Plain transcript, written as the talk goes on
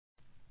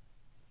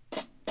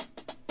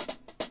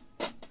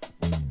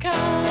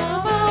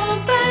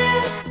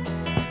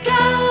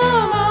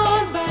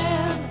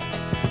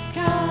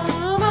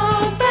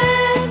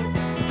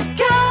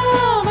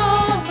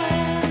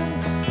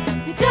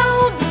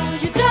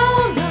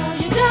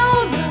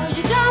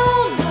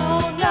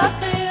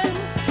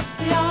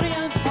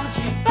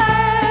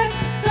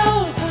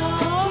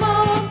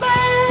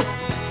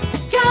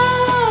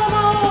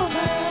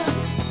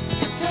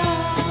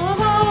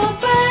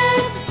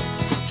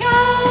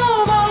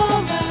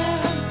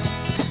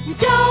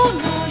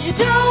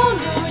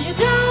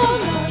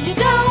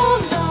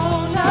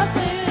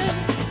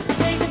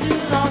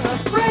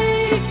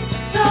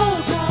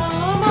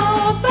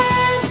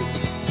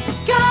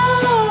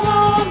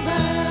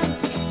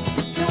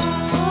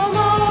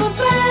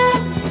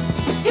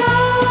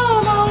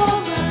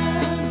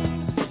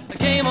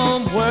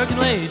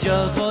say,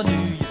 just what do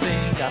you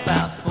think I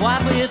found? My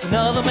wife with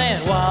another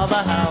man while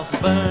the house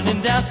was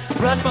burning down.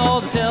 Rushed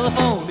for the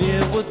telephone,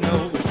 it was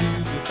nowhere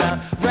to be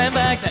found. Ran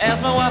back to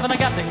ask my wife and I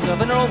got things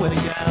up in her old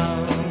wedding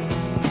gown.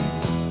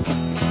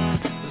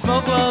 The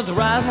smoke was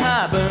rising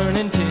high,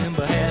 burning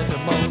timber had to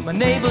mow. My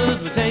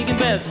neighbors were taking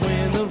bets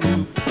when the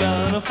roof was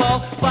gonna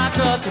fall. Fire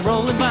truck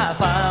rolling by,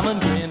 fireman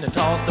grinned and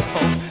tossed a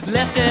phone.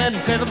 Left at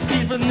incredible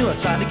speed for the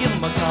news, trying to give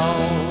him a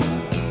call.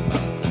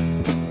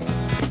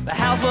 The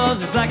house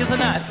was as black as the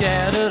night,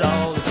 scattered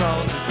all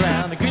across the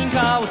ground. The green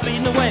car was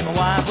speeding away, my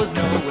wife was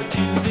nowhere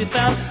to be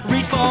found.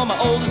 Reached for my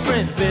oldest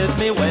friend, bit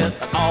me with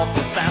an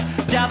awful sound.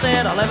 Doubt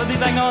that I'll ever be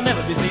back, I'll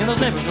never be seeing those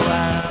neighbors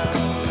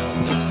around.